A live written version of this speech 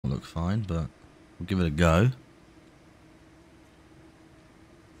look fine, but we'll give it a go.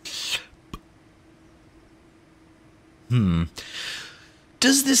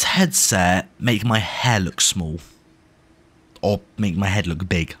 Does this headset make my hair look small? Or make my head look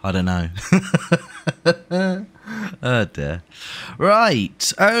big? I don't know. Oh dear.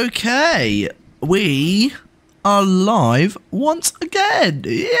 Right, okay. We are live once again.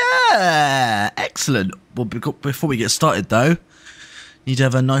 Yeah, excellent. Well, before we get started though, need to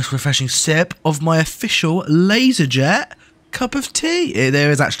have a nice refreshing sip of my official LaZeR cup of tea.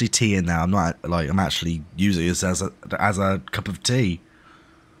 There is actually tea in there. I'm not like I'm actually using this as a cup of tea.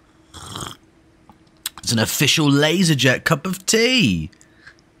 It's an official LaZeR cup of tea.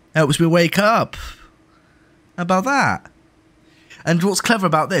 Helps me wake up. How about that? And what's clever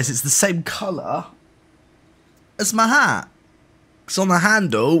about this, it's the same colour as my hat. Because on the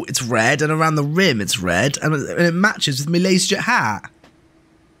handle, it's red, and around the rim, it's red, and it matches with my LaZeR hat.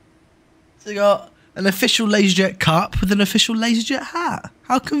 So you got an official LaZeR cup with an official LaZeR hat.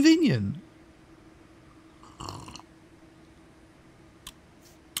 How convenient.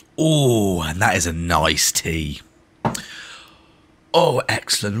 Oh, and that is a nice tea. Oh,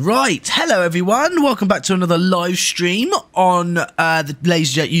 excellent. Right. Hello, everyone. Welcome back to another live stream on the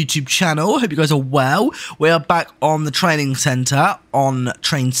LaZeR YouTube channel. Hope you guys are well. We are back on the training centre on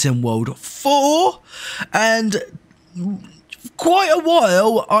Train Sim World 4. And quite a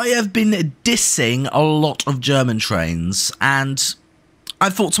while, I have been dissing a lot of German trains. And I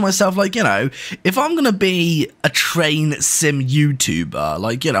thought to myself, like, you know, if I'm going to be a train sim YouTuber,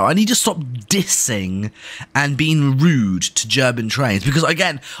 like, you know, I need to stop dissing and being rude to German trains. Because,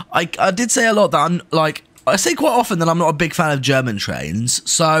 again, I did say a lot that I'm, like, I say quite often that I'm not a big fan of German trains.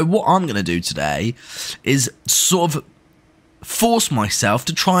 So what I'm going to do today is sort of force myself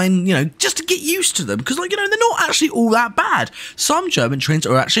to try and, you know, just to get used to them. Because, like, you know, they're not actually all that bad. Some German trains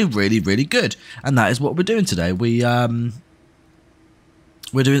are actually really, really good. And that is what we're doing today.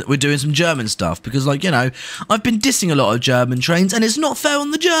 We're doing some German stuff because, like, you know, I've been dissing a lot of German trains, and it's not fair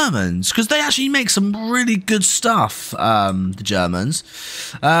on the Germans because they actually make some really good stuff. The Germans.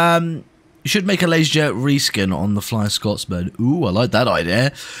 You should make a LaZeR reskin on the Flying Scotsman. Ooh, I like that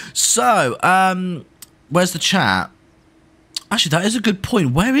idea. So, where's the chat? Actually, that is a good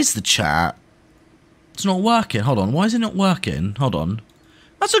point. Where is the chat? It's not working. Hold on. Why is it not working? Hold on.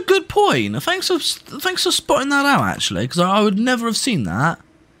 That's a good point. Thanks for spotting that out, actually, because I would never have seen that.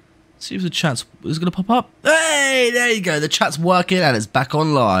 Let's see if the chat is going to pop up. Hey, there you go. The chat's working and it's back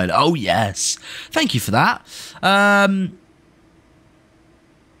online. Oh, yes. Thank you for that.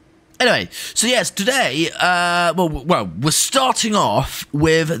 Anyway, so yes, today, well, we're starting off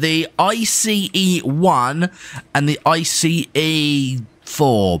with the ICE1 and the ICE4.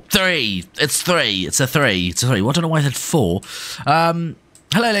 It's a three. Well, I don't know why I said 4.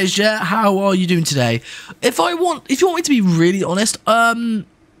 Hello, LaZeR. How are you doing today? If you want me to be really honest, I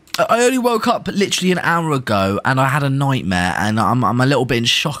only woke up literally an hour ago, and I had a nightmare, and I'm a little bit in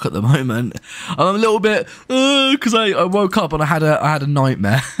shock at the moment. I'm a little bit because I woke up and I had a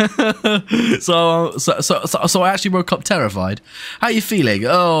nightmare. so I actually woke up terrified. How are you feeling?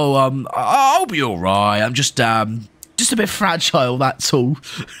 Oh, I'll be all right. I'm just a bit fragile, that's all.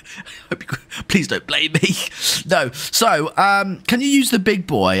 Please don't blame me. No. So, can you use the big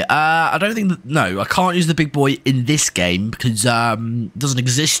boy? I don't think that, no, I can't use the big boy in this game because it doesn't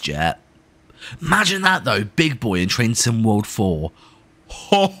exist yet. Imagine that though, big boy in Train Sim World 4.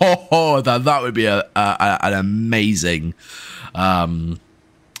 Ho ho ho! That would be an amazing DLC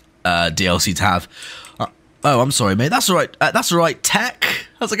to have. Oh, I'm sorry, mate. That's all right. That's all right. Tech.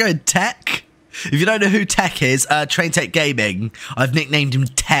 How's it going, Tech? If you don't know who Tech is, Train Tech Gaming, I've nicknamed him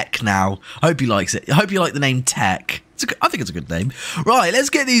Tech now. I hope he likes it. I hope you like the name Tech. I think it's a good name. Right, let's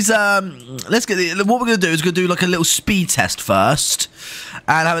get these, what we're going to do is we're going to do like a little speed test first,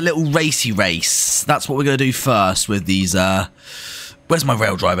 and have a little racy race. That's what we're going to do first with these, where's my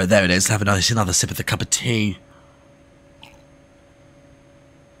rail driver? There it is. Have another sip of the cup of tea.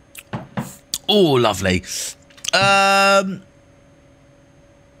 Oh, lovely.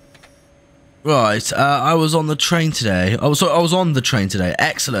 Right, I was on the train today. I was on the train today.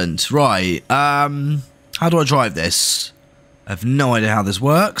 Excellent. Right. How do I drive this? I have no idea how this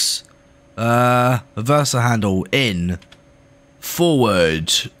works. Reverse the handle in.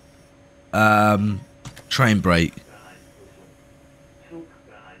 Forward. Train brake.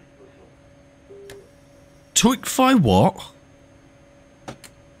 Torquefy what?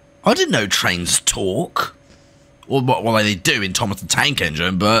 I didn't know trains talk. Well, what they do in Thomas the Tank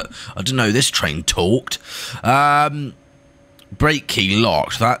Engine, but I didn't know this train talked. Brake key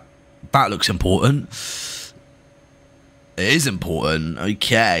locked. That looks important. It is important.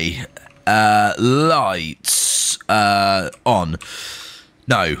 Okay. Lights. On.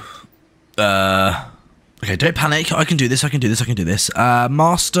 No. Okay, don't panic. I can do this.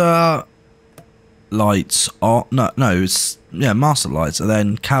 Master lights on. No, it's... Yeah, master lights. And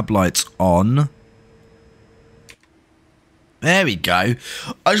then cab lights on. There we go.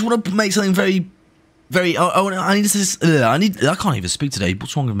 I just want to make something very... I need to say... I can't even speak today.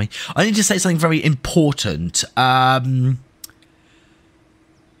 What's wrong with me? I need to say something very important.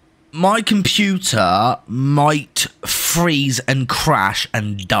 My computer might freeze and crash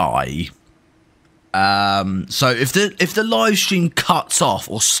and die. So if the live stream cuts off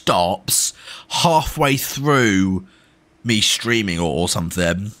or stops halfway through me streaming or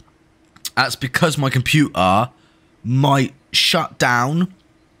something, that's because my computer might shut down,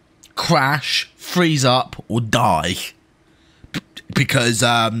 crash, freeze up, or die. Because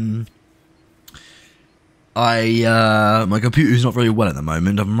my computer's not very well at the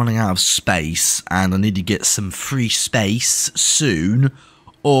moment. I'm running out of space and I need to get some free space soon,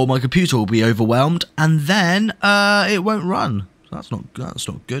 or my computer will be overwhelmed and then it won't run. That's not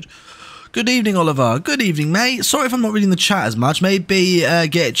good. Good evening, Oliver. Good evening, mate. Sorry if I'm not reading the chat as much. Maybe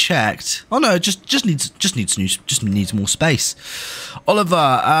get it checked. Oh no, just needs more space.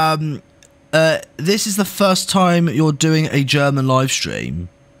 Oliver, this is the first time you're doing a German live stream.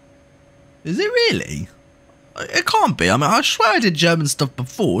 Is it really? It can't be. I mean, I swear I did German stuff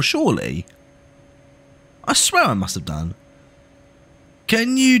before, surely. I swear I must have done.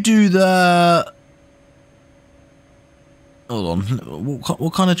 Can you do the... Hold on.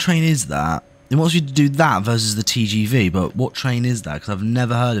 What kind of train is that? It wants you to do that versus the TGV, but what train is that? Because I've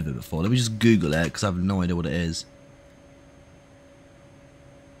never heard of it before. Let me just Google it, because I have no idea what it is.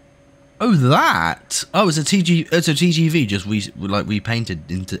 Oh, that! Oh, it's a TGV just repainted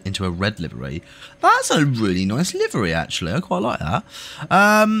into a red livery. That's a really nice livery, actually. I quite like that.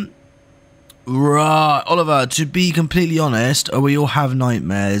 Right, Oliver. To be completely honest, we all have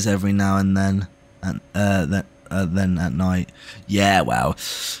nightmares every now and then, and then at night. Yeah, well,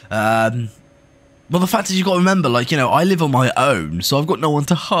 the fact is, you've got to remember, like, you know, I live on my own, so I've got no one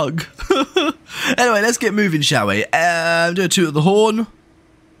to hug. Anyway, let's get moving, shall we? Do a toot of the horn.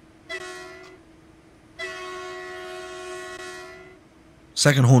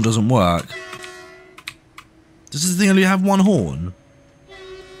 Second horn doesn't work. Does this thing only have one horn?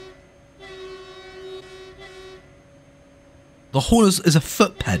 The horn is a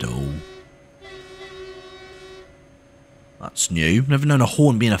foot pedal. That's new. Never known a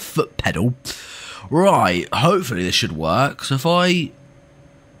horn being a foot pedal. Right, hopefully this should work. So if I...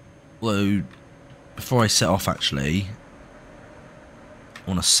 Well, before I set off, actually... I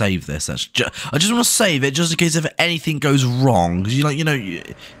want to save this. I just want to save it just in case if anything goes wrong. Because you know,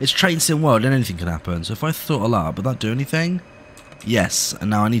 it's Train Sim World and anything can happen. So if I throttle up, would that do anything? Yes. And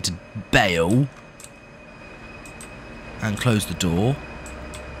now I need to bail. And close the door.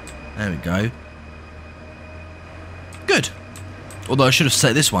 There we go. Good. Although I should have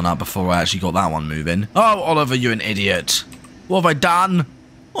set this one up before I actually got that one moving. Oh, Oliver, you're an idiot. What have I done?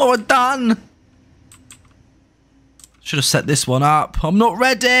 What have I done? Should have set this one up. I'm not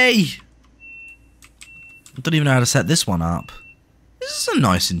ready. I don't even know how to set this one up. This is a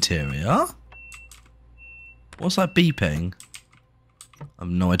nice interior. What's that beeping? I have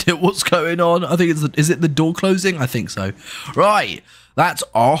no idea what's going on. I think it's is it the door closing? I think so. Right, that's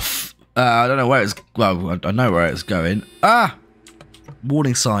off. I don't know where it's... Well, I know where it's going. Ah!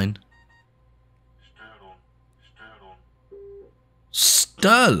 Warning sign.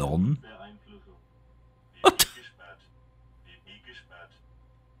 Stirlon? What?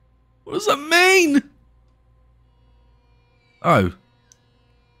 What does that mean? Oh.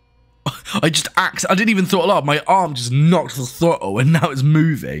 I didn't even throttle up. My arm just knocked the throttle and now it's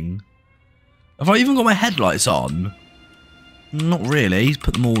moving. Have I even got my headlights on? Not really.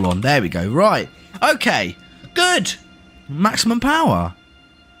 Put them all on. There we go. Right. Okay. Good. Maximum power.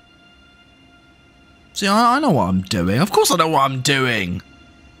 See, I know what I'm doing. Of course I know what I'm doing.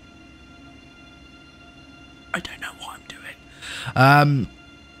 I don't know what I'm doing.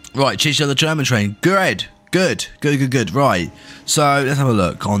 Right. Cheers to the German train. Good. Good. Right. So, let's have a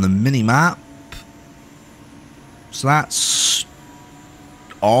look on the mini-map. So, that's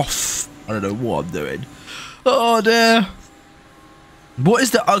off. I don't know what I'm doing. Oh, dear. What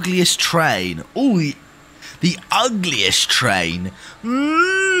is the ugliest train? Ooh, the ugliest train.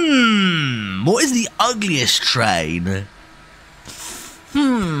 What is the ugliest train?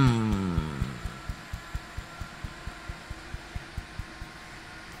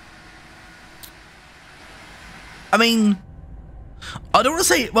 I mean, I don't want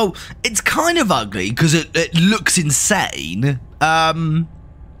to say, well, it's kind of ugly because it looks insane.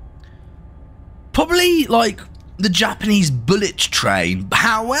 Probably like the Japanese bullet train.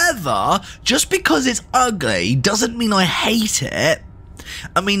 However, just because it's ugly doesn't mean I hate it.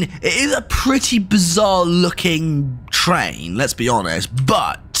 I mean, it is a pretty bizarre looking train, let's be honest,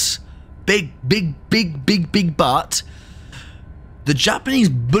 but big but the Japanese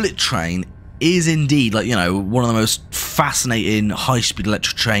bullet train is indeed, like, you know, one of the most fascinating high-speed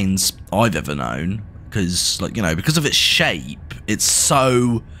electric trains I've ever known, because, like, you know, because of its shape, it's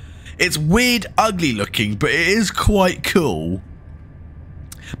weird, ugly looking, but it is quite cool.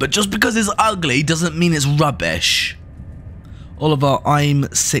 But just because it's ugly doesn't mean it's rubbish. Oliver,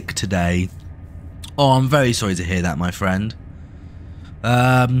 I'm sick today. Oh, I'm very sorry to hear that, my friend.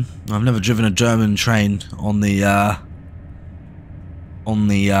 I've never driven a German train on the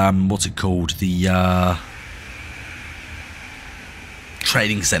what's it called? The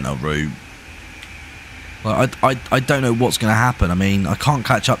trading centre route. Well, I don't know what's going to happen. I mean, I can't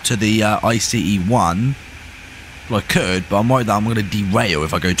catch up to the ICE 1. Well, I could, but I'm worried that I'm going to derail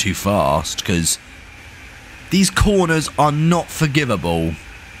if I go too fast, because these corners are not forgivable.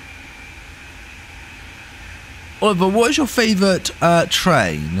 Oliver, what is your favourite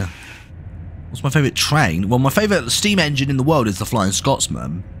train? What's my favourite train? Well, my favourite steam engine in the world is the Flying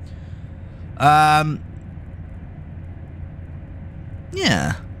Scotsman. Yeah.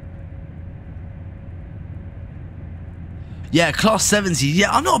 Yeah, Class 70s.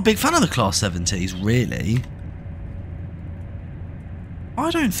 Yeah, I'm not a big fan of the Class 70s, really. I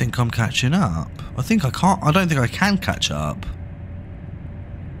don't think I'm catching up. I don't think I can catch up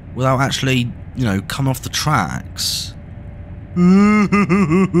without actually, you know, coming off the tracks.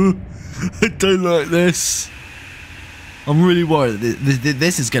 I don't like this. I'm really worried that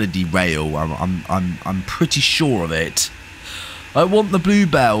this is going to derail. I'm pretty sure of it. I want the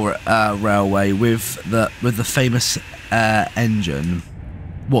Bluebell Railway with the famous engine.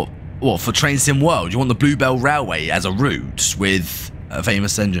 What for Train Sim World? You want the Bluebell Railway as a route with a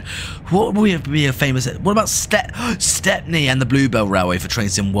famous engine? What would be a famous? What about Stepney and the Bluebell Railway for Train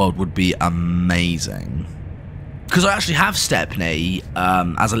Sim World would be amazing. Because I actually have Stepney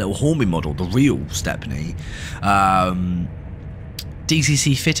as a little Hornby model, the real Stepney.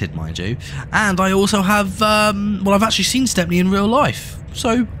 DCC fitted, mind you. And I also have, well, I've actually seen Stepney in real life.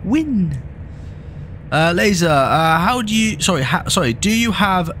 So, win. LaZeR, how do you, sorry, do you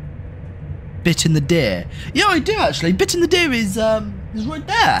have Bit in the Deer? Yeah, I do actually. Bit in the Deer is right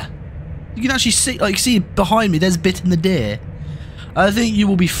there. You can actually see behind me, there's Bit in the Deer. I think you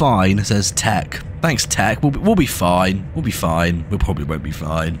will be fine, says Tech. Thanks, Tech. We'll be fine. We'll be fine. We probably won't be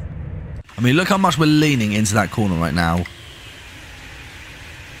fine. I mean, look how much we're leaning into that corner right now.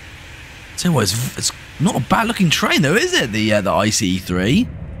 So what? It's not a bad-looking train, though, is it? The ICE3.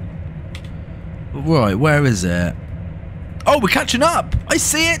 Right, where is it? Oh, we're catching up. I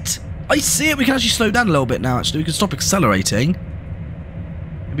see it. I see it. We can actually slow down a little bit now. Actually, we can stop accelerating.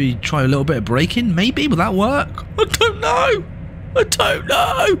 Maybe try a little bit of braking. Maybe will that work? I don't know. I don't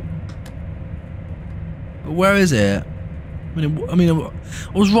know. But where is it? I mean, I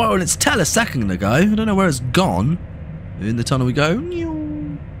was right on its tail a second ago. I don't know where it's gone. In the tunnel we go.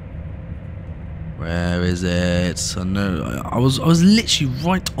 Where is it? I know. I was literally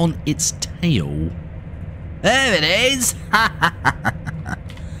right on its tail. There it is. But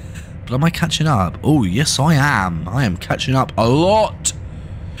am I catching up? Oh, yes, I am. I am catching up a lot.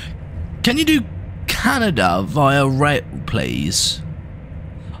 Can you do Canada via rail, please?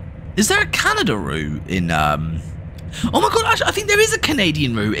 Is there a Canada route in, Oh my god, actually, I think there is a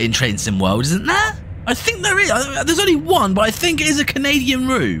Canadian route in Train Sim World, isn't there? I think there is. There's only one, but I think it is a Canadian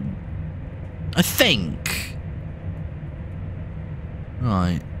route. I think.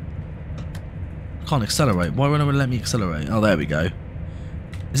 Right. I can't accelerate. Why won't it let me accelerate? Oh, there we go.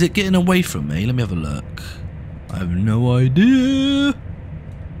 Is it getting away from me? Let me have a look. I have no idea.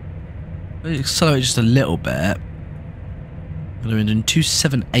 Let me accelerate just a little bit. We're in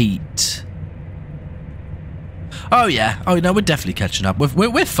 278. Oh yeah. Oh no, we're definitely catching up.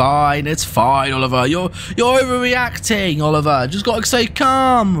 We're fine. It's fine, Oliver. You're overreacting, Oliver. Just gotta stay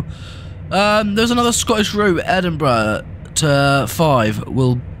calm. There's another Scottish route, Edinburgh to 5.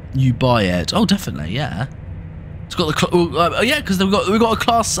 Will you buy it? Oh, definitely. Yeah. It's got the yeah, because we've got a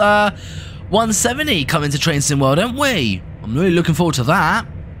class 170 coming to Train Sim World, don't we? I'm really looking forward to that.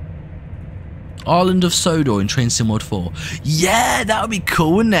 Island of Sodor in Train Sim World 4. Yeah, that would be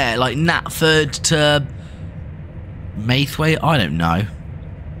cool, wouldn't it? Like Knapford to Maithwaite. I don't know.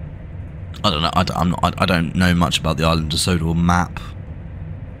 I don't know. I don't know much about the Island of Sodor map.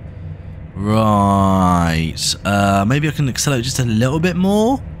 Right. Maybe I can accelerate just a little bit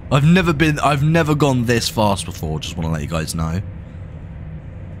more. I've never gone this fast before. Just want to let you guys know.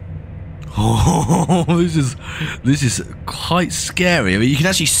 Oh, this is quite scary. I mean, you can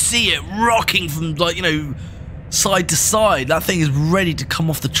actually see it rocking from, like, you know, side to side. That thing is ready to come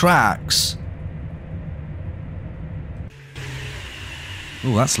off the tracks.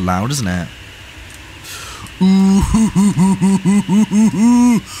 Oh, that's loud, isn't it?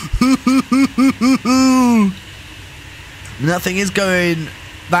 That thing is going.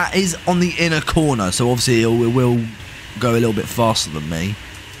 That is on the inner corner, so obviously it will go a little bit faster than me.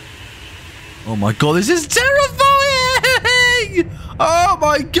 Oh my god, this is terrifying! Oh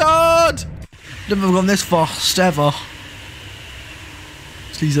my god! Never gone this fast ever.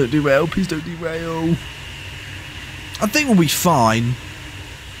 Please don't derail, please don't derail. I think we'll be fine.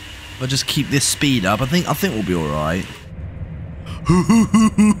 If I just keep this speed up, I think we'll be alright.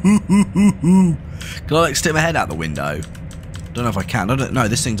 Can I like stick my head out the window? Don't know if I can. I don't know.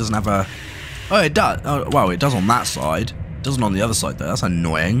 This thing doesn't have a. Oh, it does. Oh, well, it does on that side. It doesn't on the other side though. That's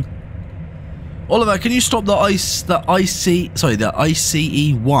annoying. Oliver, can you stop the ICE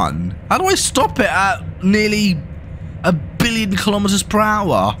 1? How do I stop it at nearly 1 billion kilometers per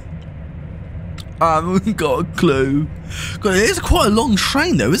hour? I haven't got a clue. God, it is quite a long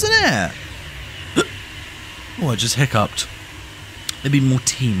train though, isn't it? Oh, I just hiccuped. Maybe more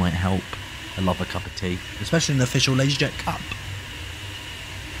tea might help. I love a cup of tea, especially in the official LaZeR cup.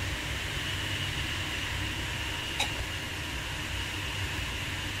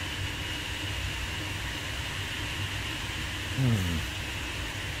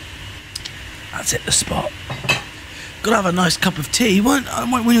 That's it, the spot. Gotta have a nice cup of tea when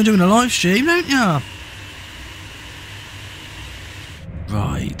you're doing a live stream, don't you?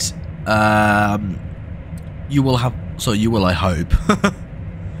 Right. You will have. So you will, I hope.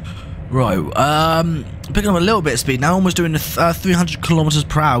 Right. Picking up a little bit of speed now. Almost doing 300 kilometers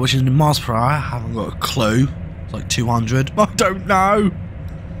per hour, which is in miles per hour. I haven't got a clue. It's like 200. I don't know.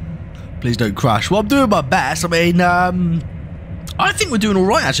 Please don't crash. Well, I'm doing my best. I mean, I think we're doing all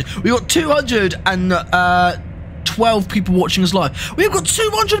right, actually. We got 212 people watching us live. We've got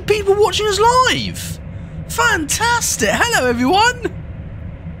 200 people watching us live. Fantastic. Hello, everyone.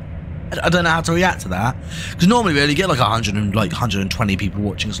 I don't know how to react to that, because normally we only get like 120 people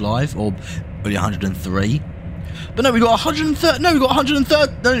watching us live, or only 103. But no, we got 130. No, we got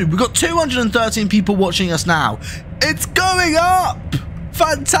 130. No, we got 213 people watching us now. It's going up.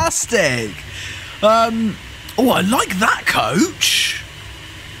 Fantastic. Oh, I like that coach.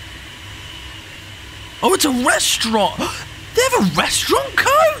 Oh, it's a restaurant. They have a restaurant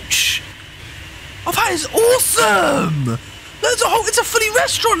coach. Oh, that is awesome. It's a fully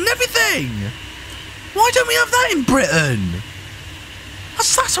restaurant and everything. Why don't we have that in Britain?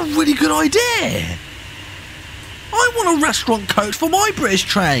 That's a really good idea. I want a restaurant coach for my British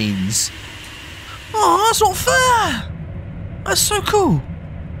trains. Oh, that's not fair. That's so cool.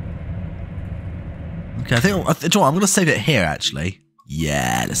 Okay, I think I'm going to save it here, actually.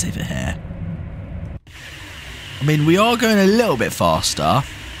 Yeah, let's save it here. I mean, we are going a little bit faster. I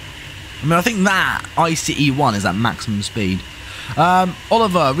mean, I think that ICE 1 is at maximum speed.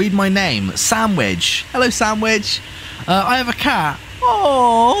 Oliver, read my name. Sandwich. Hello, Sandwich. I have a cat.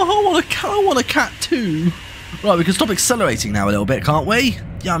 Oh, I want a cat too. Right, we can stop accelerating now a little bit, can't we?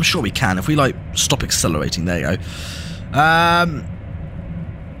 Yeah, I'm sure we can. If we, like, stop accelerating. There you go.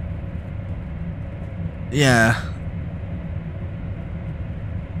 Yeah.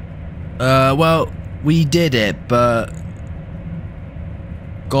 Well, we did it, but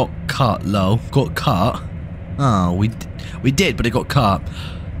got cut, lol. Got cut? Oh, we did, but it got cut.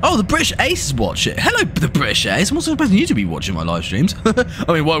 Oh, the British Ace is watching. Hello, the British Ace. I'm also expecting you to be watching my live streams.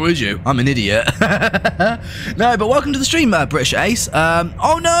 I mean, why would you? I'm an idiot. No, but welcome to the stream, British Ace.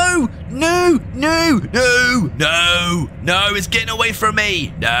 Oh, no. No, no, no, no, no. It's getting away from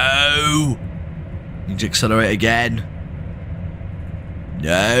me. No. Need to accelerate again.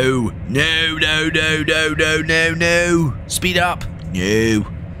 No. No, no, no, no, no, no, no. Speed up. No.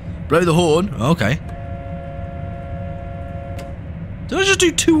 Blow the horn. Okay. Did I just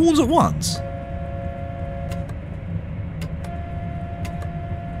do 2 horns at once?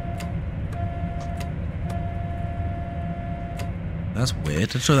 That's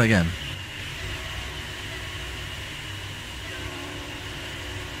weird. Let's try that again.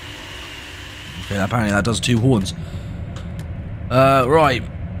 Okay, apparently that does 2 horns. Right.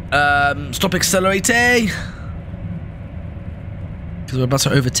 Stop accelerating. Because we're about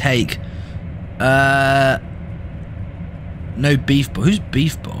to overtake. No beef boss. Who's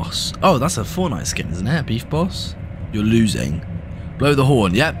beef boss? Oh, that's a Fortnite skin, isn't it? Beef boss. You're losing. Blow the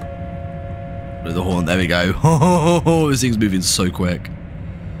horn. Yep. With the horn, there we go. Oh, this thing's moving so quick.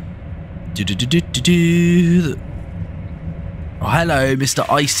 Oh, hello, Mr.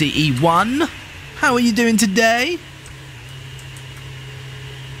 ICE1. How are you doing today?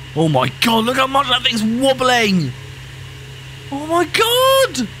 Oh my god, look how much that thing's wobbling. Oh my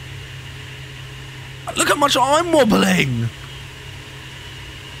god. Look how much I'm wobbling.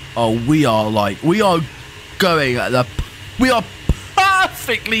 Oh, we are going at the... We are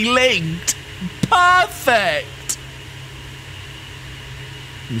perfectly linked. Perfect.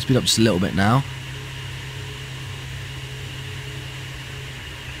 Let me speed up just a little bit now.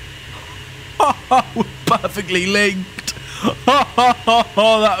 We're perfectly linked.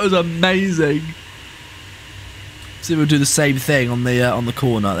 That was amazing. See if we'll do the same thing on the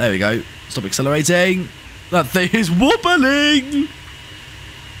corner. There we go. Stop accelerating. That thing is wobbling.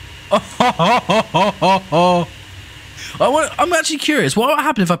 I'm actually curious. What would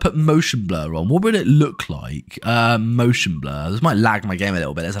happen if I put motion blur on? What would it look like? Motion blur. This might lag my game a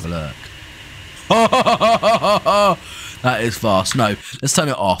little bit. Let's have a look. That is fast. No, let's turn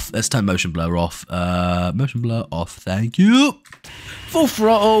it off. Let's turn motion blur off. Motion blur off. Thank you. Full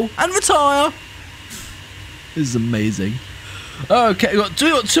throttle and retire. This is amazing. Okay, we've got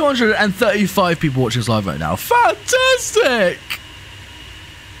 235 people watching us live right now. Fantastic.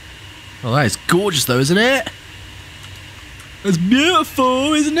 Oh, that is gorgeous though, isn't it? It's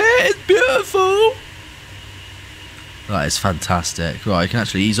beautiful, isn't it? It's beautiful. That is fantastic. Right, I can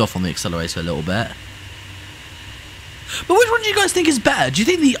actually ease off on the accelerator a little bit. But which one do you guys think is better? Do you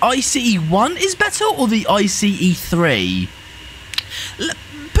think the ICE1 is better or the ICE3?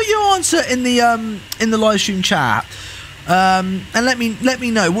 Put your answer in the live stream chat, and let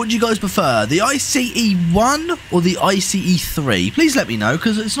me know. What do you guys prefer, the ICE1 or the ICE3? Please let me know,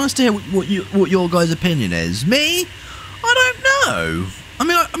 because it's nice to hear what your guys' opinion is. Me, I don't know. I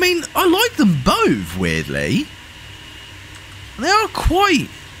mean, I like them both. Weirdly, they are quite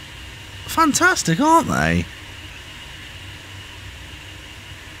fantastic, aren't they?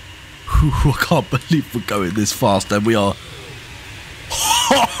 I can't believe we're going this fast, and we are.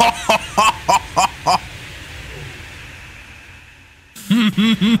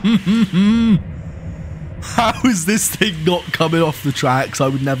 How is this thing not coming off the tracks? I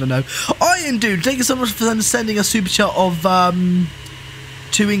would never know. Iron Dude, thank you so much for sending a super chat of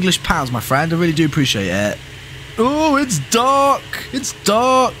 £2 my friend. I really do appreciate it. Oh, it's dark. It's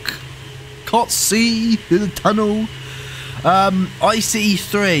dark. Can't see in the tunnel.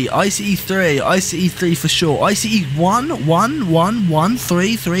 ICE3 for sure. ICE1, 1, 1, 1,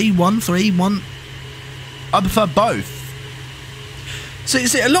 3, 3, 1, 3, 1. I prefer both. So you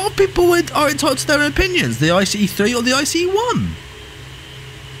see, a lot of people are entitled to their own opinions. The ICE3 or the ICE1.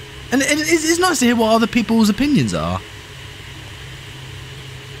 And it's nice to hear what other people's opinions are.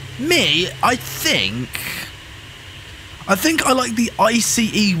 Me, I think I like the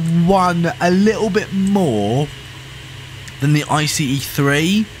ICE1 a little bit more than the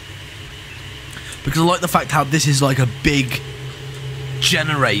ICE3, because I like the fact how this is like a big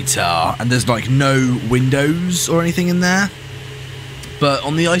generator and there's like no windows or anything in there. But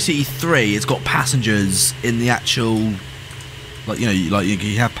on the ICE3, it's got passengers in the actual, like, you know, like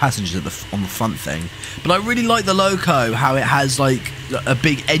you have passengers on the front thing. But I really like the loco, how it has like a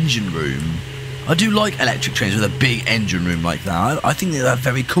big engine room. I do like electric trains with a big engine room like that. I think they're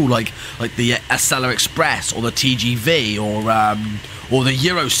very cool, like the LaZeR Express or the TGV or the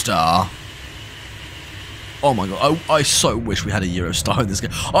Eurostar. Oh my god, I so wish we had a Eurostar in this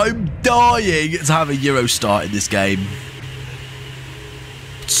game. I'm dying to have a Eurostar in this game.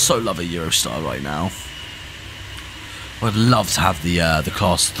 So love a Eurostar right now. I'd love to have the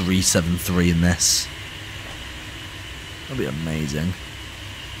class 373 in this. That'd be amazing.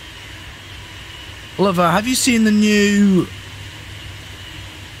 Oliver, have you seen the new...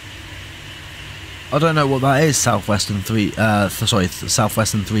 I don't know what that is. Southwestern 3D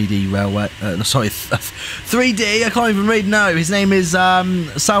Railway. 3D. I can't even read. No, his name is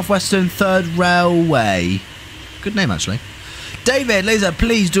Southwestern Third Railway. Good name actually. David, LaZeR,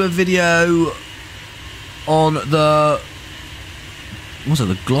 please do a video on the... What's it?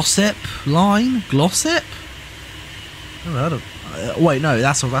 The Glossip line? Glossip? Never heard of. Wait, no,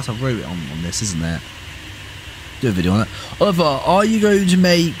 that's a route on this, isn't it? Do a video on it. Oliver, are you going to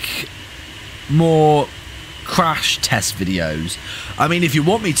make more crash test videos? I mean, if you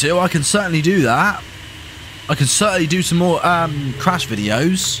want me to, I can certainly do that. I can certainly do some more crash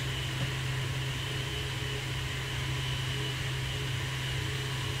videos.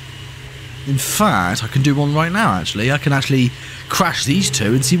 In fact, I can do one right now, actually. I can actually crash these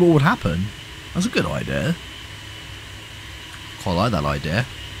two and see what would happen. That's a good idea. Quite like that idea.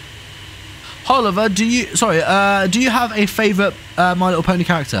 Oliver, do you have a favourite My Little Pony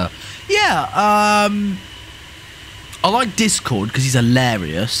character? Yeah, I like Discord because he's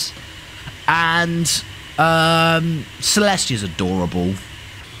hilarious, and Celestia's adorable.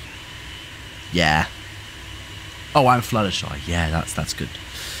 Yeah. Oh, and Fluttershy. Yeah, that's good.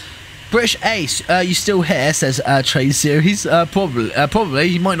 British Ace, you still here? Says Trade Series. Probably.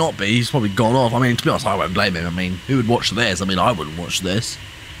 He might not be. He's probably gone off. I mean, to be honest, I won't blame him. I mean, who would watch this? I mean, I wouldn't watch this.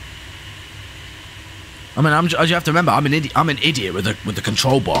 I mean, you have to remember, I'm an idiot with the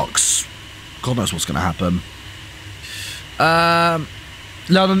control box. God knows what's going to happen.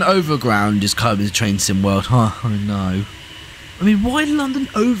 London Overground is coming to Train Sim World. Huh? I know. I mean, why London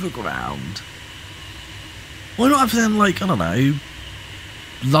Overground? Why not have them like, I don't know,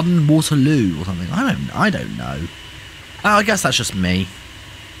 London Waterloo or something? I don't know. I guess that's just me.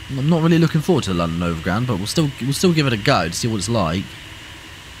 I'm not really looking forward to the London Overground, but we'll still give it a go to see what it's like.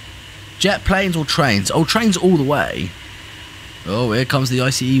 Jet, planes or trains? Oh, trains all the way. Oh, here comes the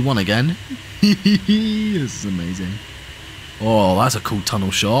ICE one again. This is amazing. Oh, that's a cool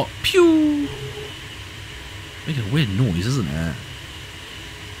tunnel shot. Pew! Making a weird noise, isn't it?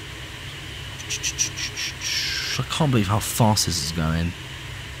 I can't believe how fast this is going.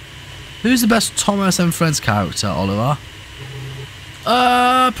 Who's the best Thomas and Friends character, Oliver?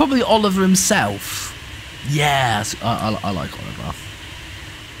 Probably Oliver himself. Yes, I like Oliver.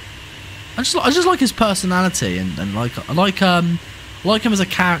 I just like his personality and I like him as a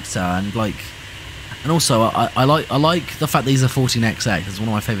character and also I like the fact that he's a 14XX. It's one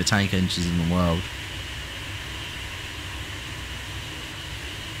of my favourite tank engines in the world.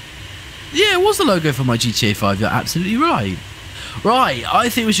 Yeah, it was the logo for my GTA 5. You're absolutely right. Right, I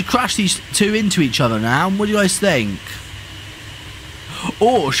think we should crash these two into each other now. What do you guys think?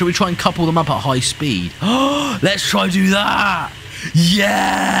 Or should we try and couple them up at high speed? Let's try do that.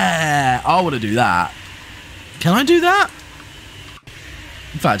 Yeah, I want to do that. Can I do that?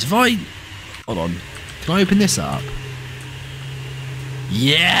 In fact, if I... Hold on. Can I open this up?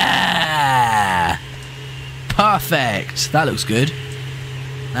 Yeah! Perfect. That looks good.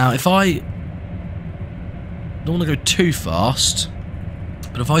 Now, if I don't want to go too fast,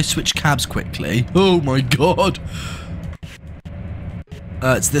 but if I switch cabs quickly... Oh my god!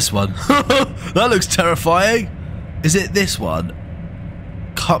 It's this one. That looks terrifying. Is it this one?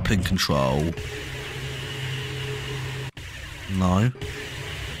 Coupling control. No.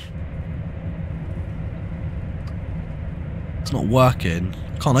 It's not working.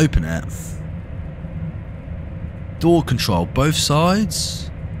 Can't open it. Door control, both sides?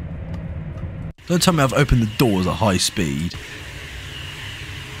 Don't tell me I've opened the doors at high speed.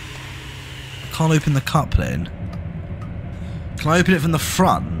 I can't open the coupling. Can I open it from the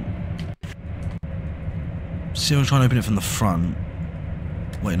front? See if I'm trying to open it from the front.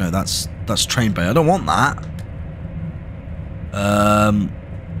 Wait, no, that's train bay. I don't want that. I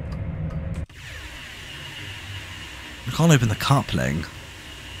can't open the coupling.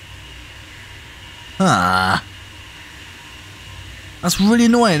 Ah. That's really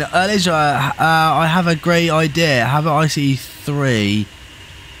annoying. LaZeR, I have a great idea. Have an ICE3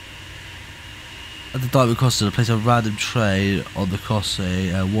 at the diving crossing to place a random train on the crossing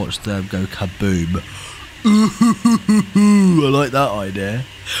and watch them go kaboom. Ooh, I like that idea.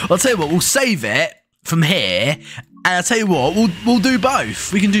 I'll tell you what, we'll save it from here, and I'll tell you what, we'll do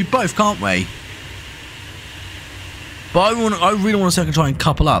both. We can do both, can't we? But I really want to see if I can try and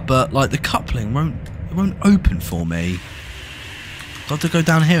couple up, but like the coupling won't open for me. Do I have to go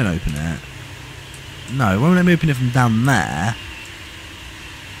down here and open it? No, it won't let me open it from down there.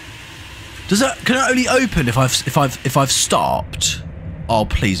 Can it only open if I've stopped? Oh,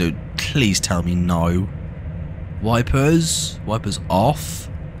 please tell me no. Wipers off.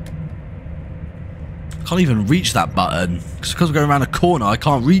 I can't even reach that button because I'm going around a corner. I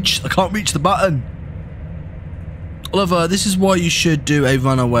can't reach the button. Oliver, this is why you should do a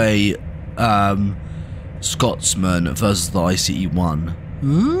runaway Scotsman versus the ICE1.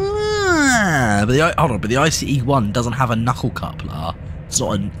 But the ICE1 doesn't have a knuckle coupler. It's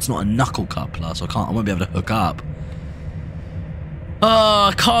not a knuckle coupler, so I won't be able to hook up. Oh,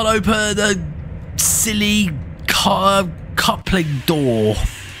 I can't open the silly coupling door.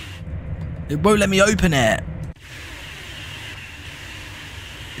 It won't let me open it.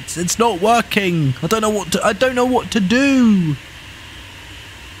 It's not working. I don't know what to do.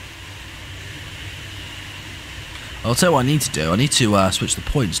 I'll tell you what I need to do. I need to switch the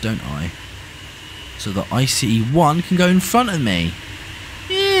points, don't I? So the ICE1 can go in front of me.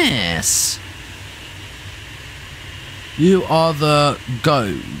 Yes. You are the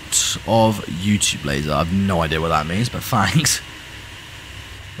GOAT of YouTube, LaZeR. I have no idea what that means, but thanks.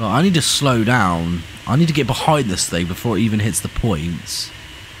 Right, I need to slow down. I need to get behind this thing before it even hits the points.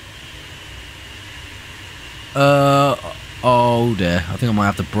 Oh dear. I think I might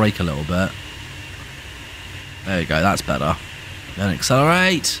have to brake a little bit. There you go, that's better. Then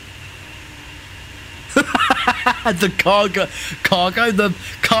accelerate. The cargo, the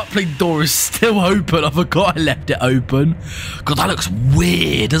carplane door is still open. I forgot I left it open. God, that looks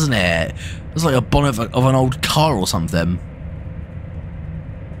weird, doesn't it? It's like a bonnet of an old car or something.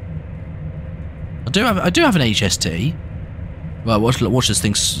 I do have an HST. Right, watch this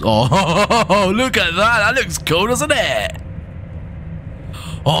thing. Oh, look at that! That looks cool, doesn't it?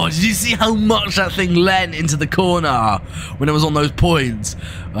 Oh, did you see how much that thing leant into the corner when it was on those points?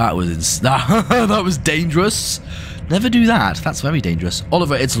 That was that was dangerous. Never do that. That's very dangerous.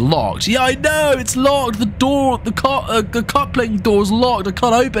 Oliver, it's locked. Yeah, I know, it's locked. The door, the coupling door's locked. I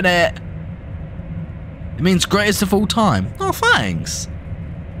can't open it. It means greatest of all time. Oh, thanks.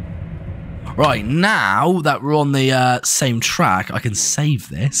 Right, now that we're on the same track, I can save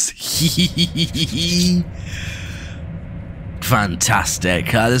this.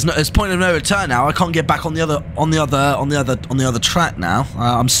 Fantastic. There's point of no return now. I can't get back on the other track now.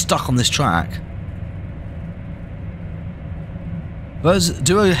 I'm stuck on this track.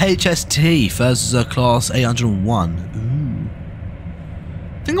 Do a HST versus class 801. Ooh.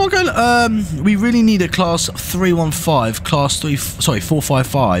 I think I'll go. We really need a class 315, class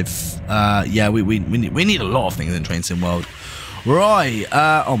 455. Yeah, we need a lot of things in Train Sim World. Right.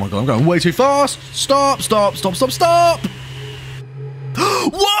 Oh my god, I'm going way too fast. Stop.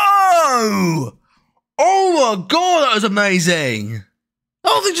 Whoa! Oh my god, that was amazing.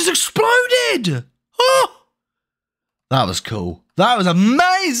 Oh, they just exploded. Oh, that was cool. That was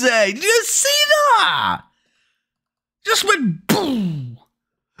amazing. Did you see that? Just went boom.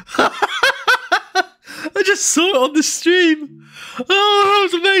 I just saw it on the stream. Oh, that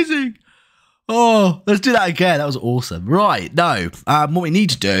was amazing. Oh, let's do that again. That was awesome. Right, no. What we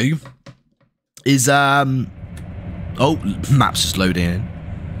need to do is oh, map's just loading in.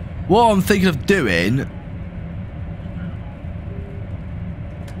 What I'm thinking of doing.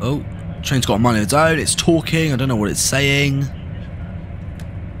 Oh, train's got a mind of its own. It's talking. I don't know what it's saying.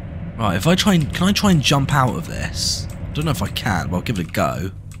 Right, if I try and can I try and jump out of this? I don't know if I can, but I'll give it a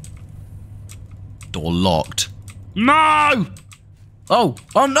go. Door locked. No! Oh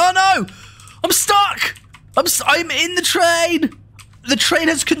no! I'm stuck! I'm in the train! The train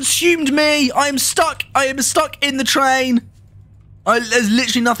has consumed me! I am stuck! I am stuck in the train! There's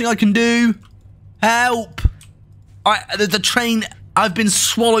literally nothing I can do. Help! The train... I've been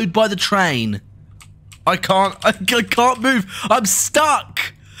swallowed by the train. I can't move. I'm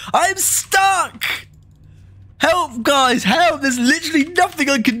stuck! I'm stuck! Help, guys! Help! There's literally nothing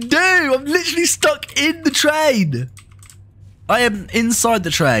I can do! I'm literally stuck in the train! I am inside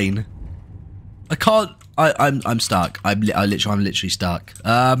the train. I can't... I'm stuck. I'm literally stuck.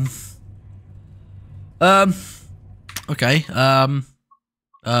 Okay.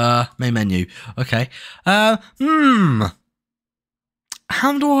 Main menu. Okay. How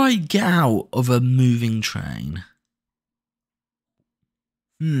do I get out of a moving train?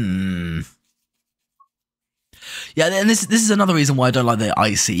 Yeah, and this is another reason why I don't like the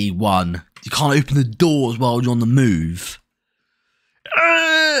ICE 1. You can't open the doors while you're on the move.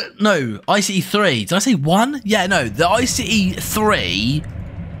 No, ICE 3. Did I say 1? Yeah, no, the ICE 3,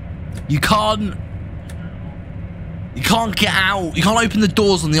 you can't get out. You can't open the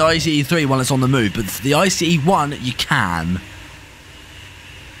doors on the ICE 3 while it's on the move, but the ICE 1, you can.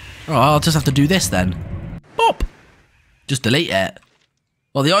 Alright, I'll just have to do this then. Bop! Just delete it.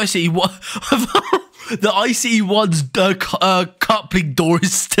 Well, the ICE 1... the ICE 1's coupling door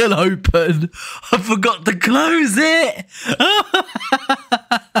is still open. I forgot to close it.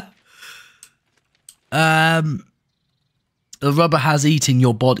 The rubber has eaten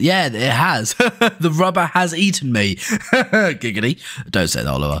your body. Yeah, it has. The rubber has eaten me. Giggity. Don't say that,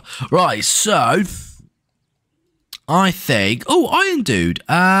 Oliver. Right, so... I think... Oh, Iron Dude.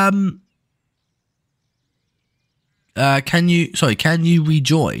 Can you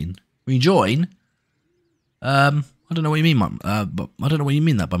rejoin? Rejoin? I don't know what you mean, I don't know what you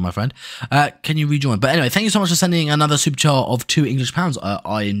mean that by my friend. Can you rejoin? But anyway, thank you so much for sending another super chat of £2 English,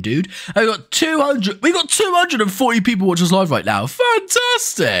 Iron Dude. We got 240 people watching us live right now.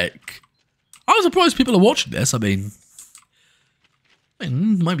 Fantastic! I was surprised people are watching this. I mean,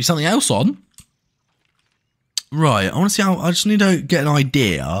 might be something else on. Right, I want to see how. I just need to get an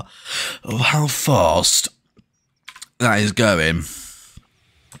idea of how fast that is going.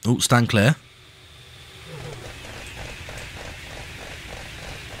 Oh, stand clear.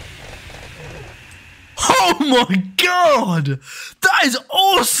 Oh my god! That is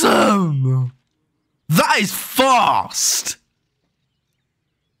awesome! That is fast!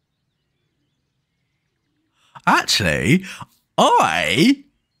 Actually, God,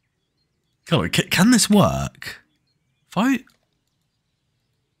 can this work?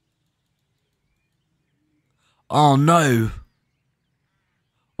 Oh, no.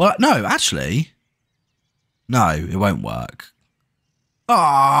 Well, no, actually. No, it won't work.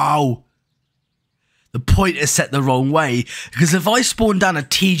 Oh! The point is set the wrong way, because if I spawn down a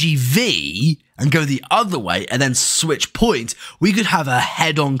TGV and go the other way and then switch points, we could have a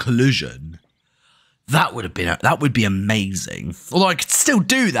head-on collision. That would be amazing. Although I could still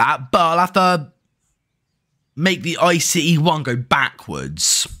do that, but I'll have to make the ICE one go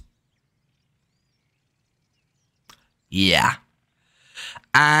backwards. Yeah.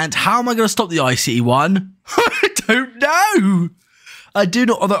 And how am I going to stop the ICE one? I don't know. I do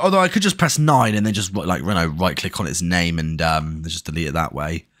not. Although I could just press 9 and then just like right click on its name and just delete it that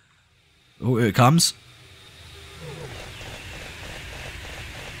way. Oh, here it comes.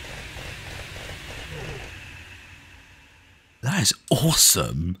 That is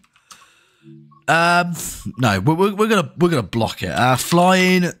awesome. No, we're gonna block it.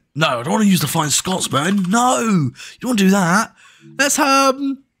 Flying. No, I don't want to use the Flying Scotsman. No, you don't want to do that. Let's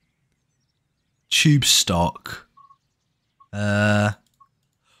tube stock.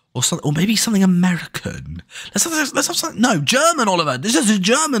 Or something, or maybe something American. Let's have something. No, German, Oliver. This is a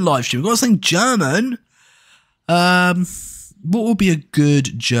German live stream. We've got something German. What would be a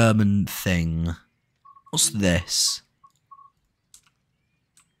good German thing? What's this?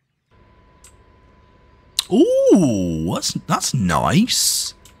 Ooh, that's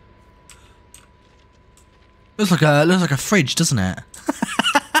nice. Looks like a fridge, doesn't it?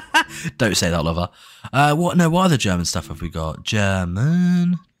 Don't say that, Oliver. What other German stuff have we got?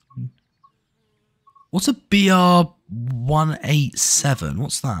 German. What's a BR-187?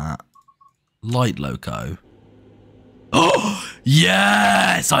 What's that? Light loco. Oh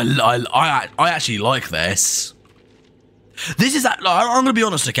yes, I actually like this. This is I'm going to be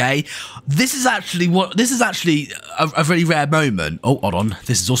honest, okay? This is actually a very rare moment. Oh, hold on.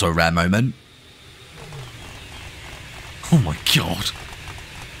 This is also a rare moment. Oh my god.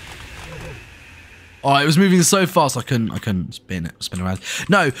 Oh, it was moving so fast I couldn't spin around.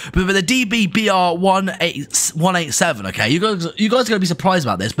 No, but the DBBR-187, okay? You guys are going to be surprised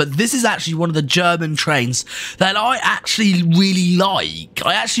about this, but this is actually one of the German trains that I actually really like.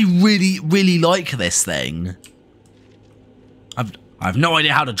 I actually really like this thing. I have no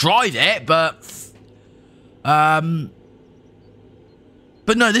idea how to drive it, but no,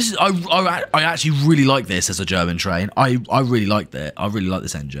 this is I actually really like this as a German train. I really liked it. I really like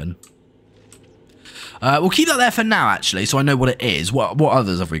this engine. We'll keep that there for now, actually, so I know what it is. What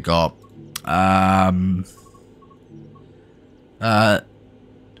others have we got? Don't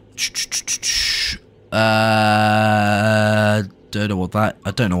know what that.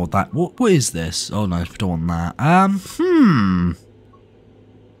 I don't know what that. What is this? Oh no, we don't want that.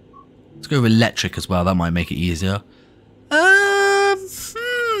 Let's go with electric as well. That might make it easier.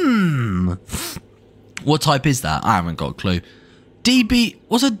 What type is that? I haven't got a clue. DB.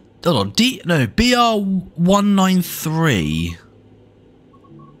 What's a? Hold on. BR-193.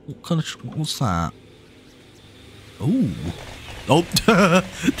 What kind of? What's that? Ooh. Oh, God,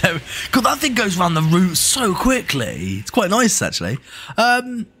 that thing goes around the route so quickly. It's quite nice, actually.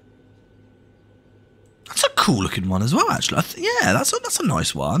 That's a cool looking one as well, actually. Yeah, that's a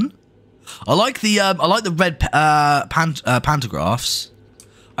nice one. I like the red pantographs.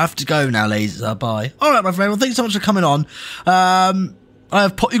 I have to go now, LaZeR. Bye. All right, my friend. Well, thank you so much for coming on.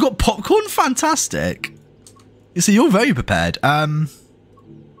 You got popcorn. Fantastic. You see, you're very prepared.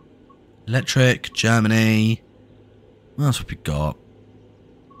 Electric, Germany. What else have we got?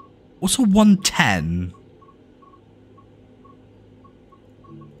 What's a 110?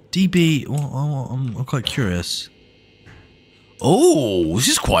 DB. Oh, I'm quite curious. Oh, this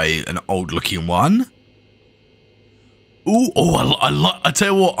is quite an old-looking one. Ooh, oh, I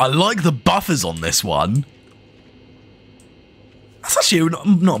tell you what, I like the buffers on this one. That's actually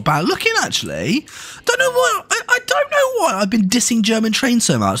not bad looking, actually. Don't know why. I don't know why I've been dissing German trains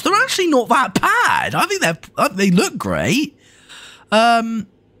so much. They're actually not that bad. I think they look great. That's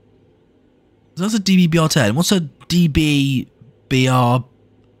a DBBR10. What's a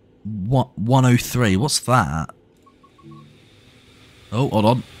DBBR-103? What's that? Oh, hold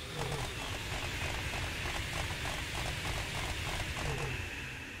on.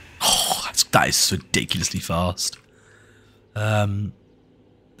 Oh, that is ridiculously fast. Oh,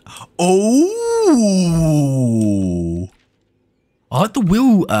 I like the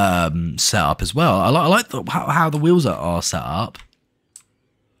wheel setup as well. I like how the wheels are set up.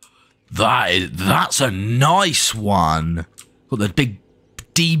 That's a nice one. Got the big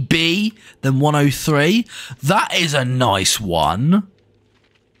DB, then 103. That is a nice one.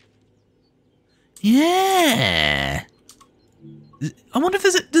 Yeah. I wonder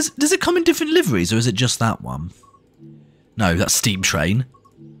if does it come in different liveries, or is it just that one? No, that's Steam Train.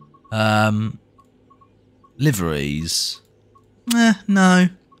 Liveries. No.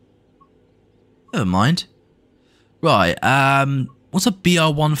 Never mind. Right, what's a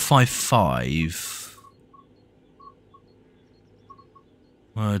BR155?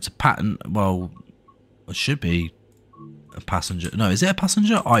 Well, it's a patent. Well, it should be a passenger. No, is it a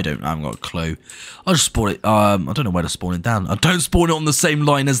passenger? I haven't got a clue. I'll just spawn it. I don't know where to spawn it down. I don't spawn it on the same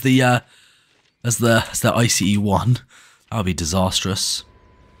line as the ICE one. That would be disastrous.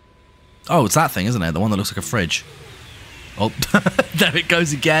 Oh, it's that thing, isn't it? The one that looks like a fridge. Oh, there it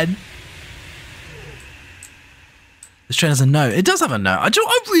goes again. This train has a note. It does have a note. I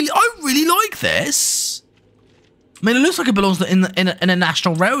really like this. I mean, it looks like it belongs in a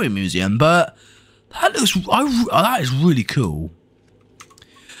National Railway Museum, but that that is really cool.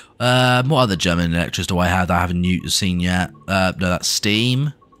 What other German electors do I have that I haven't seen yet? No, that's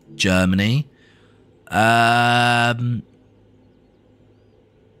Steam, Germany.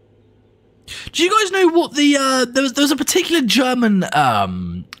 Do you guys know what there was a particular German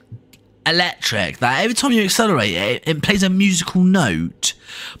electric that every time you accelerate it plays a musical note,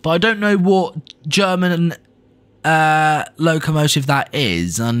 but I don't know what German locomotive that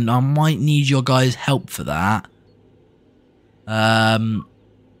is, and I might need your guys' help for that. A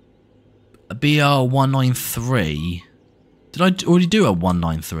BR193. Did I already do a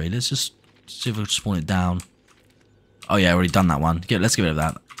 193? Let's just see if I can spawn it down. Oh yeah, I already done that one. Let's get rid of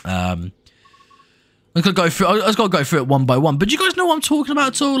that. I just gotta go through it one by one. But do you guys know what I'm talking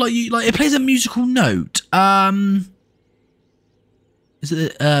about at all? Like it plays a musical note. Is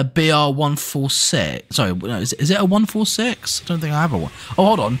it BR146? Sorry, no, is it a 146? I don't think I have a one. Oh,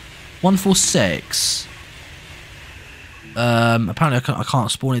 hold on, 146. Apparently I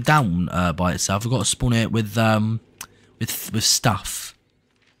can't spawn it down by itself. I've got to spawn it with stuff.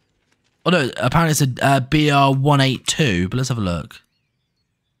 Oh no, apparently it's a BR182. But let's have a look.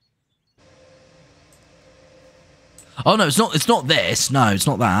 Oh no, it's not this. No, it's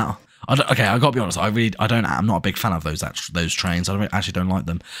not that. Okay, I gotta be honest. I'm not a big fan of those trains. I actually don't like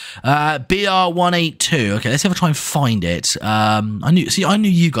them. BR182. Okay, let's see if I try and find it. I knew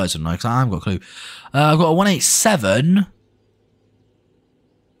you guys would know because I haven't got a clue. I've got a 187.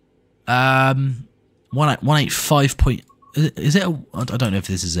 185 point. Is it? I don't know if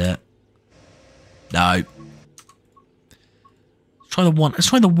this is it. No. Let's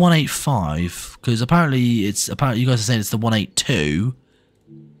try the 185 because apparently you guys are saying it's the 182.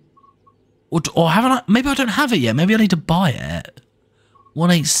 Or haven't I? Maybe I don't have it yet. Maybe I need to buy it.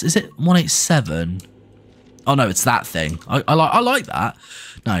 Is it 187? Oh no, it's that thing. I like that.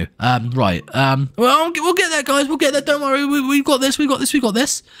 No, right. Well, we'll get there, guys. We'll get there. Don't worry. We've got this. We've got this. We've got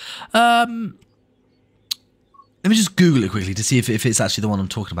this. Let me just Google it quickly to see if it's actually the one I'm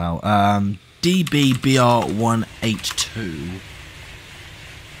talking about. DBBR182.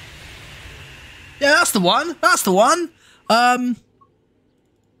 Yeah, that's the one. That's the one.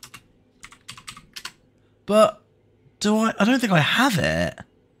 But do I don't think I have it.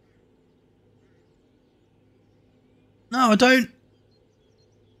 No, I don't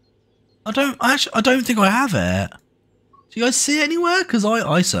think I have it. Do you guys see it anywhere? Because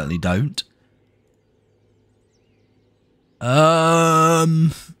I certainly don't. I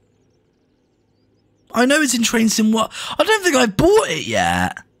know it's in Train Sim. What? I don't think I bought it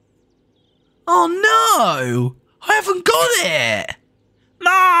yet. Oh no! I haven't got it.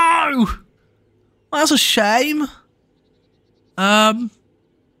 No. Well, that's a shame. What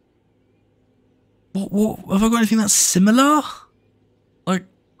have I got anything that's similar? Like,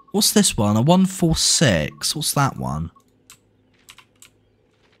 what's this one? A 146. What's that one?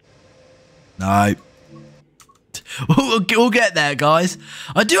 No. We'll get there, guys.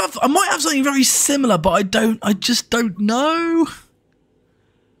 I might have something very similar, but I just don't know.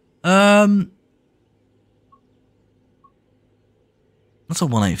 That's a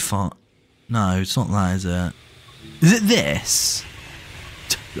 185. No, it's not that, is it? Is it this?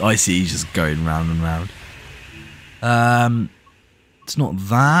 I see he's just going round and round. It's not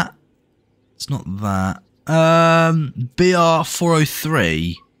that. It's not that.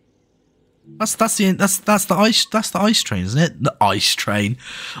 BR403. That's the ice train, isn't it? The ice train.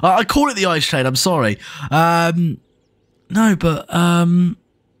 I call it the ice train. I'm sorry. No, but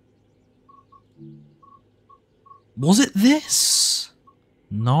Was it this?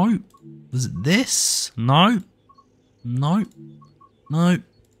 No. Was it this? No. No. No.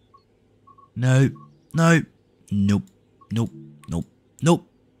 No. No. Nope. Nope. Nope. Nope.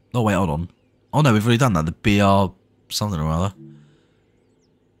 Oh, wait, hold on. Oh, no, we've already done that. The BR something or other.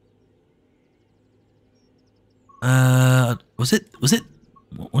 Was it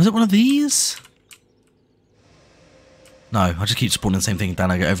one of these? No, I just keep spawning the same thing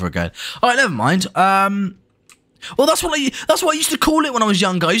down over again. Alright, never mind. Well, that's what I used to call it when I was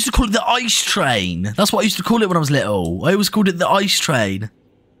younger. I used to call it the ice train. That's what I used to call it when I was little. I always called it the ice train.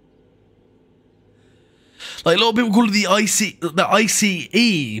 Like, a lot of people call it the ICE, but I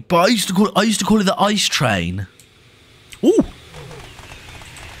used to call it the ice train. Ooh.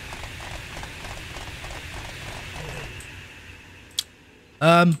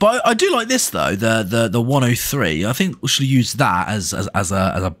 But I do like this though, the 103. I think we should use that as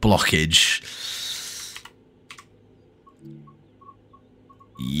a blockage.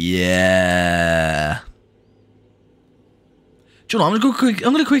 Yeah. Do you know what,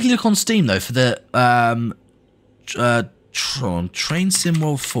 I'm gonna quickly look on Steam though for the Train Sim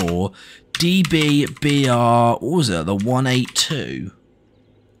World 4 DBBR. What was it? The 182.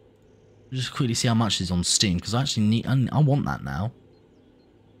 Just quickly see how much is on Steam because I actually need. I want that now.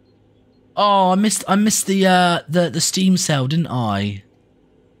 Oh, I missed the Steam sale, didn't I?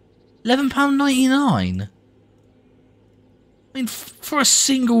 £11.99. I mean, for a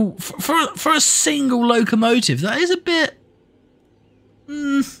single for a single locomotive, that is a bit.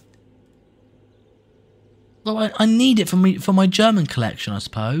 Well, I need it for my German collection, I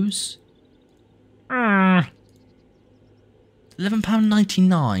suppose.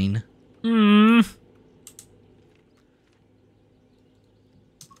 £11.99.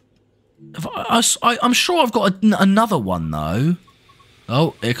 I'm sure I've got another one though.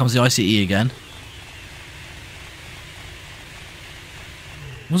 Oh, here comes the ICE again.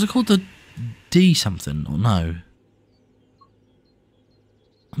 Was it called the D something or no?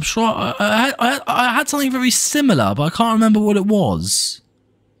 I'm sure I had something very similar, but I can't remember what it was.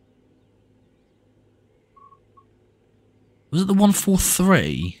 Was it the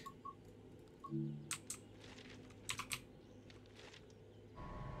 143?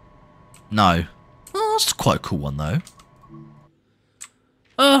 No. Oh, that's quite a cool one though.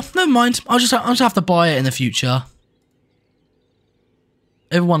 Never mind. I'll just have to buy it in the future.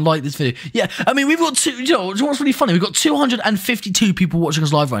 Everyone liked this video. Yeah, I mean, we've got you know what's really funny? We've got 252 people watching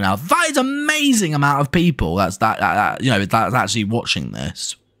us live right now. That is an amazing amount of people. That's actually watching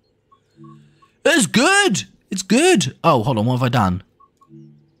this. It's good. It's good. Oh, hold on. What have I done?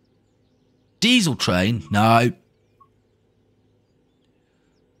 Diesel train? No.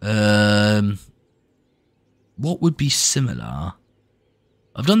 What would be similar?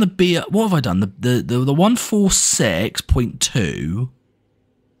 I've done the B. What have I done? The 146.2.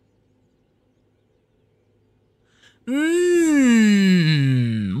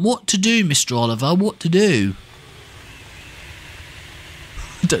 What to do, Mr. Oliver? What to do?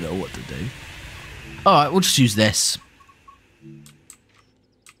 I don't know what to do. Alright, we'll just use this.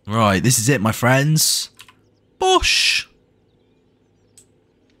 Right, this is it, my friends. Bosh!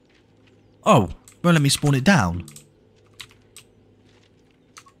 Oh, won't let me spawn it down.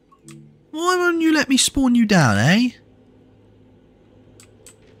 Why won't you let me spawn you down, eh?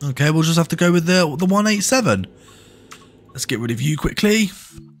 Okay, we'll just have to go with the 187. Let's get rid of you quickly.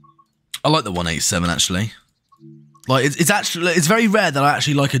 I like the 187 actually. Like it's very rare that I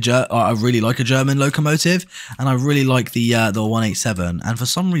actually like I really like a German locomotive, and I really like the 187. And for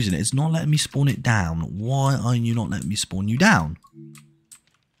some reason, it's not letting me spawn it down. Why are you not letting me spawn you down?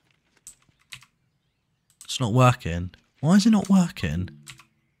 It's not working. Why is it not working?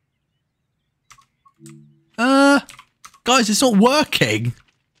 Guys, it's not working.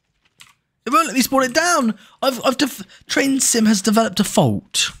 It won't let me spawn it down. Train Sim has developed a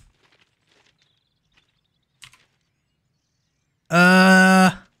fault.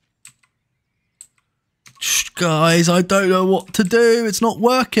 Guys, I don't know what to do. It's not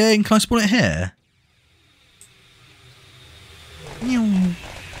working. Can I spawn it here? No,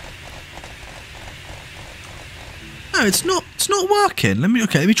 it's not. It's not working. Let me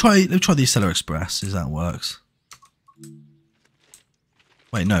try the Acceler Express. See if that works.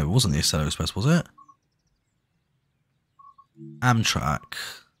 Wait, no, it wasn't the Acceler Express, was it? Amtrak.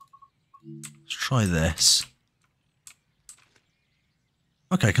 Let's try this.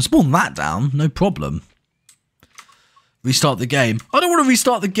 Okay, I can spawn that down, no problem. Restart the game. I don't want to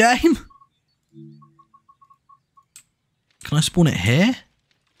restart the game! Can I spawn it here?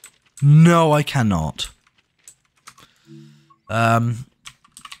 No, I cannot. Can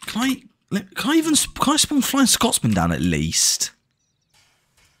I... Can I spawn Flying Scotsman down at least?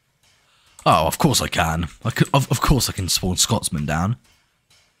 Oh, of course I can. Of course I can spawn Scotsman down.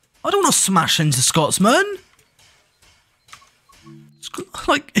 I don't want to smash into Scotsman.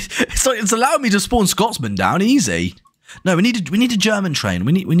 It's allowing me to spawn Scotsman down easy. No, we need a German train.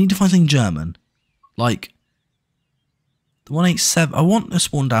 We need to find something German, like the 187. I want to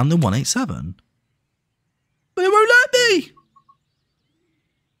spawn down the 187, but it won't let me.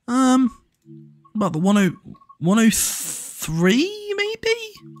 About the 103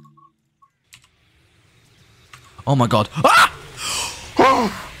 maybe. Oh my god! Ah!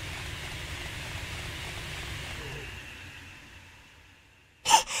 Oh!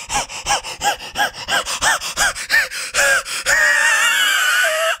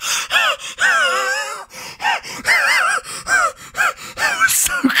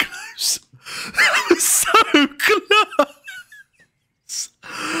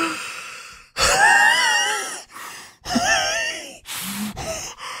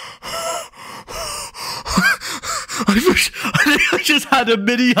 I just had a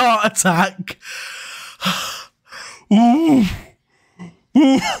mini heart attack. Ooh.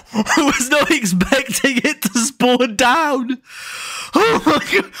 Ooh. I was not expecting it to spawn down. Oh my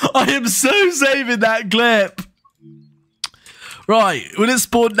god. I am so saving that clip. Right, will it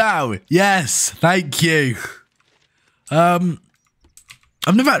spawn now? Yes, thank you. I've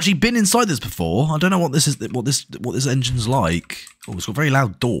never actually been inside this before. I don't know what this is. What this engine's like. Oh, it's got very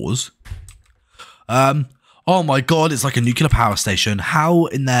loud doors. Oh my god, it's like a nuclear power station. How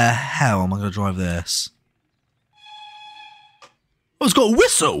in the hell am I going to drive this? Oh, it's got a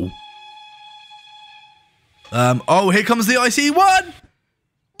whistle. Oh, here comes the IC1.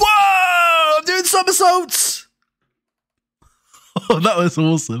 Whoa! I'm doing somersaults. Oh, that was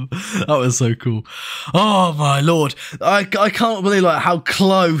awesome. That was so cool. Oh my lord, I can't believe like how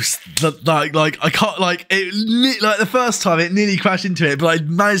close that like I can't like it like the first time it nearly crashed into it, but I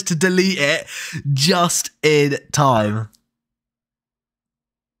managed to delete it just in time.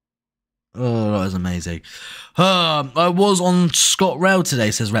 Oh, that was amazing. I was on ScotRail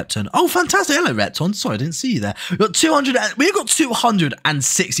today, says Repton. Oh, fantastic. Hello, Repton. Sorry, I didn't see you there. We've got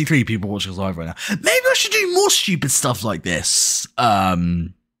 263 people watching us live right now. Maybe I should do more stupid stuff like this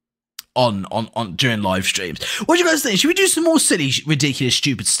on during live streams. What do you guys think? Should we do some more silly, ridiculous,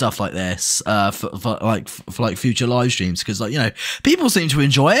 stupid stuff like this for future live streams? Because like, you know, people seem to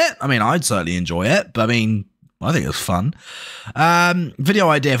enjoy it. I mean, I'd certainly enjoy it, but I mean, I think it was fun. Video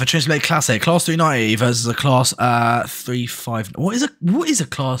idea for Translate Classic. Class 390 versus a Class 35. What is a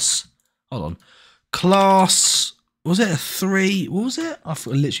Class? Hold on. Class... Was it a 3? What was it? I've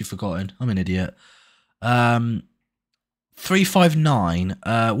literally forgotten. I'm an idiot. 359.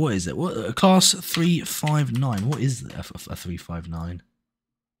 What is it? What a Class 359. What is a 359?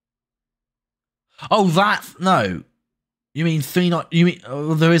 Oh, that... No. You mean 39? You mean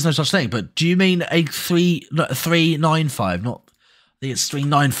there is no such thing? But do you mean a 395? Not, I think it's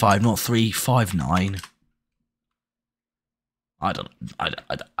 395, not 359. I don't know. I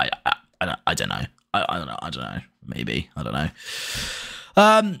don't know. I don't know. Maybe I don't know.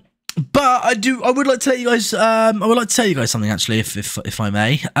 But I would like to tell you guys. I would like to tell you guys something actually, if I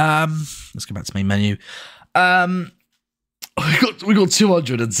may. Let's go back to main menu. We got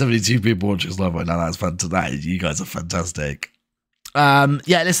 272 people watching us live right now. That's fantastic. You guys are fantastic.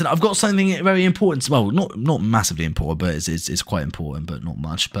 Yeah, listen, I've got something very important. Well, not massively important, but it's quite important, but not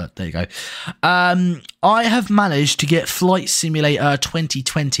much. But there you go. I have managed to get Flight Simulator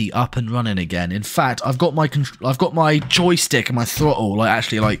 2020 up and running again. In fact, I've got my joystick and my throttle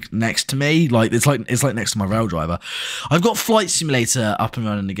like next to me. Like it's like next to my rail driver. I've got Flight Simulator up and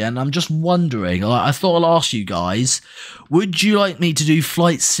running again. I'm just wondering. I thought I'll ask you guys: would you like me to do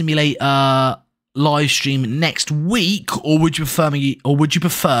Flight Simulator live stream next week, or would you prefer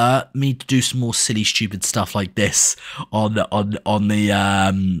me to do some more silly, stupid stuff like this on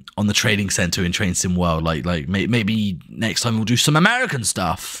the training center in Train Sim World? Like maybe next time we'll do some American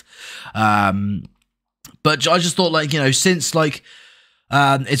stuff. But I just thought, like, you know, since like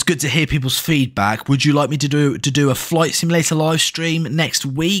it's good to hear people's feedback. Would you like me to do a Flight Simulator live stream next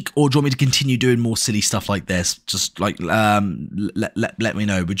week, or do you want me to continue doing more silly stuff like this? Just like let me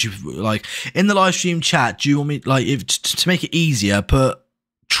know. Would you like in the live stream chat? Do you want me to make it easier? Put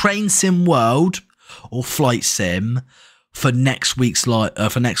Train Sim World or Flight Sim for next week's live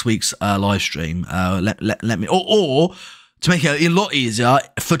stream. Let me or to make it a lot easier,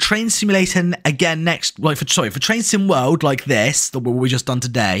 for Train Simulator again for Train Sim World like this, what we just done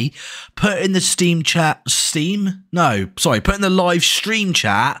today, put in the Steam chat, put in the live stream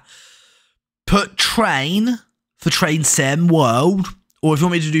chat, put train for Train Sim World Or if you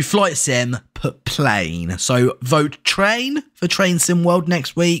want me to do flight sim, put plane. So vote train for Train Sim World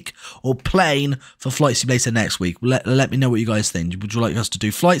next week, or plane for Flight Simulator next week. Let me know what you guys think. Would you like us to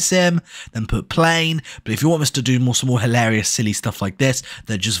do flight sim, then put plane? But if you want us to do some more hilarious, silly stuff like this,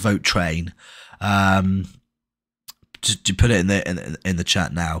 then just vote train. To put it in the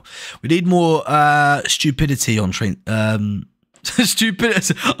chat now. We need more stupidity on train.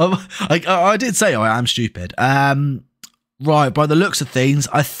 Stupidity. I did say I am stupid. Right, by the looks of things,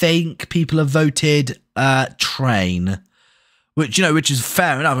 I think people have voted train, which is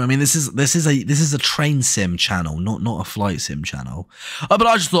fair enough. I mean, this is a train sim channel, not a flight sim channel. But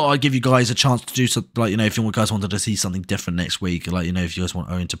I just thought I'd give you guys a chance to do something, like, if you guys wanted to see something different next week, like, if you guys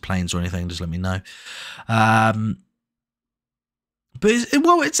are into planes or anything, just let me know. But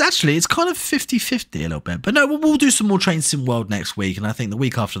it's kind of 50-50 a little bit. But no, we'll do some more Train Sim World next week, and I think the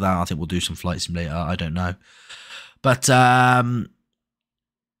week after that, I think we'll do some Flight Simulator. I don't know. But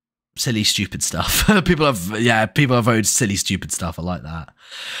silly, stupid stuff. people have voted silly, stupid stuff. I like that.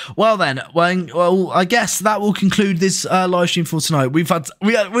 Well then, I guess that will conclude this live stream for tonight. We've had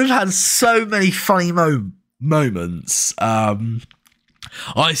so many funny moments. I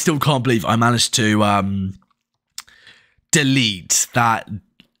still can't believe I managed to delete that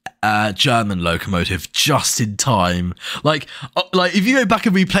German locomotive just in time. Like if you go back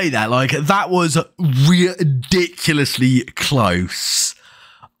and replay that, like, that was ridiculously close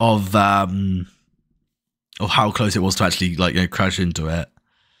of how close it was to actually, like, crash into it.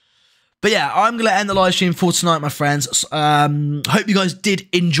 But yeah, I'm going to end the live stream for tonight, my friends. Hope you guys did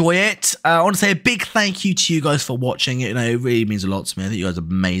enjoy it. I want to say a big thank you to you guys for watching. It really means a lot to me. I think you guys are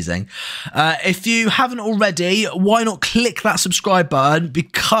amazing. If you haven't already, why not click that subscribe button,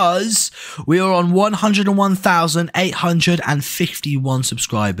 because we are on 101,851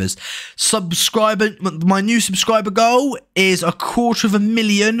 subscribers. My new subscriber goal is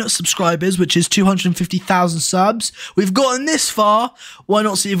 250,000 subscribers, which is 250,000 subs. We've gotten this far. Why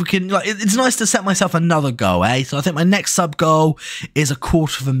not see if we can, like, it's nice to set myself another goal, eh? So I think my next sub goal is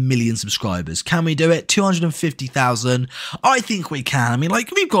 250,000 subscribers. Can we do it? 250,000. I think we can. I mean,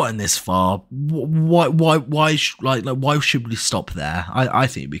 like, we've gotten this far. Why should we stop there? I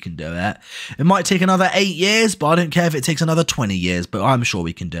think we can do it. It might take another 8 years, but I don't care if it takes another 20 years, but I'm sure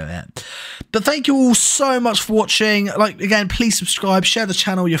we can do it. But thank you all so much for watching. Like, again, please subscribe, share the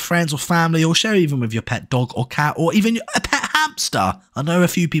channel with your friends or family, or share even with your pet dog or cat, or even a pet hamster. I know a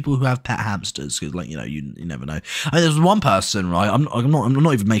few people who have pet hamsters, because, like, you never know. I mean, there's one person, right? I'm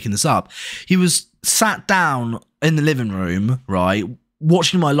not even making this up. He was sat down in the living room, right,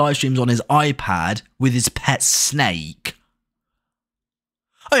 watching my live streams on his iPad with his pet snake.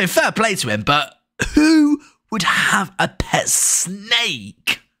 I mean, fair play to him, but who would have a pet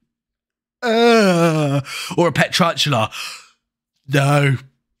snake? Or a pet tarantula? No.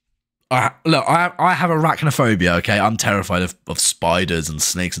 Look, I have arachnophobia, okay? I'm terrified of spiders and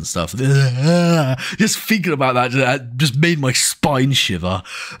snakes and stuff. Just thinking about that just made my spine shiver.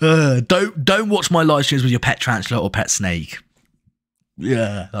 Don't watch my live streams with your pet tarantula or pet snake.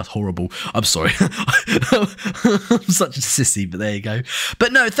 Yeah, that's horrible. I'm sorry. I'm such a sissy, but there you go.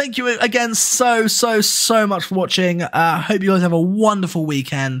 But no, thank you again so much for watching. Hope you guys have a wonderful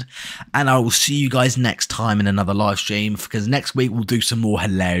weekend, and I will see you guys next time in another live stream, because next week we'll do some more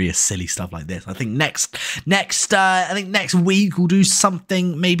hilarious, silly stuff like this. I think next week we'll do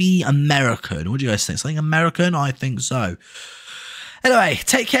something maybe American. What do you guys think? Something American? I think so. Anyway,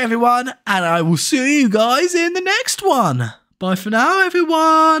 take care, everyone, and I will see you guys in the next one. Bye for now,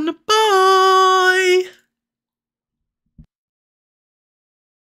 everyone. Bye.